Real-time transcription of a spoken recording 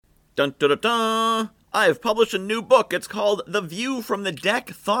Dun, dun, dun, dun. I have published a new book. It's called The View from the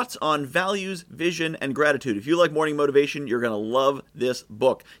Deck, Thoughts on Values, Vision, and Gratitude. If you like morning motivation, you're going to love this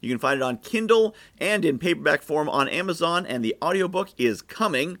book. You can find it on Kindle and in paperback form on Amazon, and the audiobook is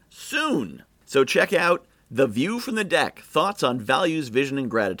coming soon. So check out The View from the Deck, Thoughts on Values, Vision, and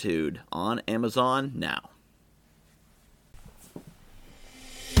Gratitude on Amazon now.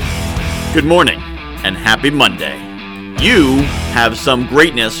 Good morning and happy Monday. You have some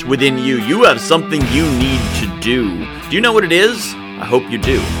greatness within you. You have something you need to do. Do you know what it is? I hope you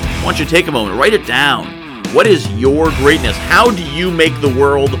do. Why don't you take a moment, write it down. What is your greatness? How do you make the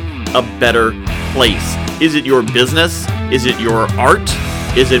world a better place? Is it your business? Is it your art?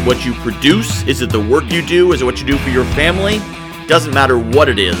 Is it what you produce? Is it the work you do? Is it what you do for your family? Doesn't matter what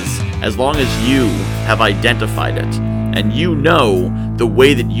it is, as long as you have identified it and you know the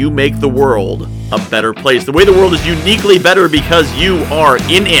way that you make the world a better place. The way the world is uniquely better because you are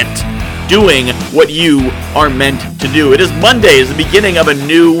in it, doing what you are meant to do. It is Monday, is the beginning of a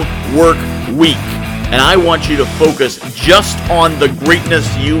new work week, and I want you to focus just on the greatness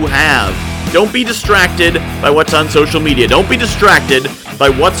you have. Don't be distracted by what's on social media. Don't be distracted by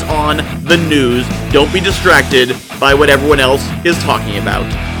what's on the news. Don't be distracted by what everyone else is talking about.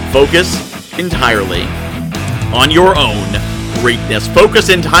 Focus entirely on your own greatness. Focus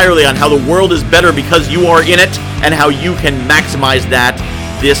entirely on how the world is better because you are in it and how you can maximize that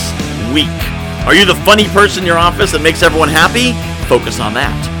this week. Are you the funny person in your office that makes everyone happy? Focus on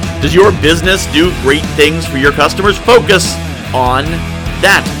that. Does your business do great things for your customers? Focus on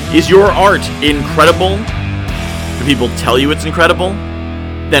that. Is your art incredible? Do people tell you it's incredible?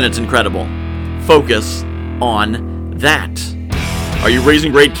 Then it's incredible. Focus on that. Are you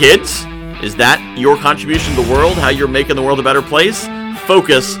raising great kids? Is that your contribution to the world? How you're making the world a better place?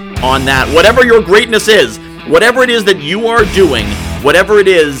 Focus on that. Whatever your greatness is, whatever it is that you are doing, whatever it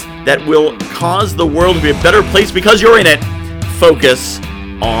is that will cause the world to be a better place because you're in it, focus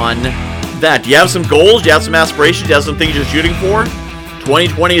on that. Do you have some goals? Do you have some aspirations? Do you have some things you're shooting for?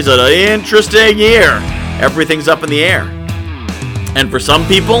 2020 is an interesting year. Everything's up in the air. And for some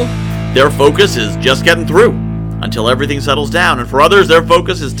people, their focus is just getting through until everything settles down. And for others, their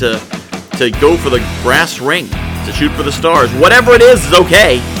focus is to go for the brass ring, to shoot for the stars. Whatever it is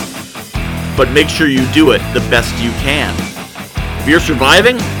okay, but make sure you do it the best you can. If you're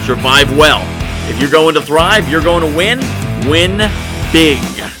surviving, survive well. If you're going to thrive, you're going to win big.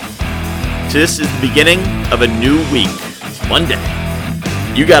 So this is the beginning of a new week. It's Monday.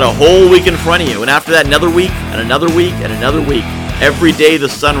 You got a whole week in front of you, and after that, another week, and another week, and another week. Every day the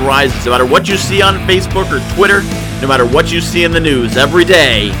sun rises. No matter what you see on Facebook or Twitter, no matter what you see in the news, every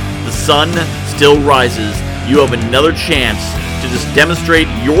day the sun still rises. You have another chance to just demonstrate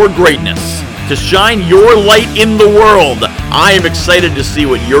your greatness, to shine your light in the world. I am excited to see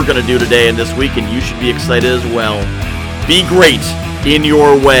what you're going to do today and this week, and you should be excited as well. Be great in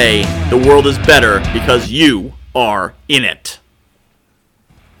your way. The world is better because you are in it.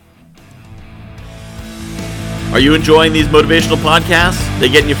 Are you enjoying these motivational podcasts? They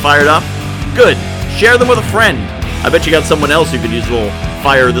getting you fired up? Good. Share them with a friend. I bet you got someone else who could use a little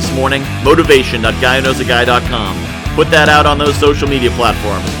fire this morning. Motivation.guywhoknowsaguy.com. Put that out on those social media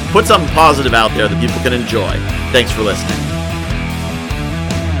platforms. Put something positive out there that people can enjoy. Thanks for listening.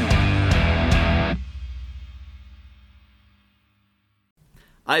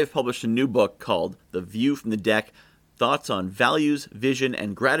 I have published a new book called The View from the Deck, Thoughts on Values, Vision,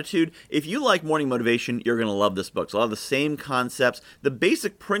 and Gratitude. If you like morning motivation, you're going to love this book. It's a lot of the same concepts. The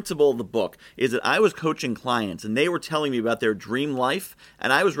basic principle of the book is that I was coaching clients, and they were telling me about their dream life,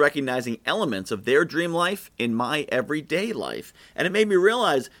 and I was recognizing elements of their dream life in my everyday life. And it made me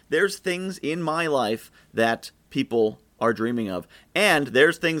realize there's things in my life that people are dreaming of. And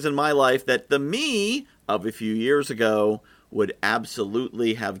there's things in my life that the me of a few years ago would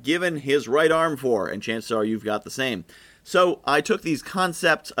absolutely have given his right arm for, and chances are you've got the same. So I took these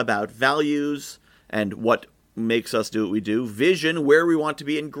concepts about values and what makes us do what we do, vision, where we want to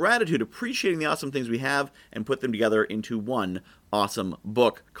be, and gratitude, appreciating the awesome things we have, and put them together into one awesome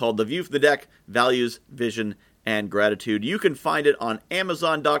book called The View from the Deck, Values, Vision, and Gratitude. You can find it on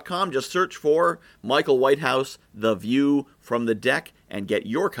Amazon.com. Just search for Michael Whitehouse, The View from the Deck, and get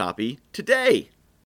your copy today.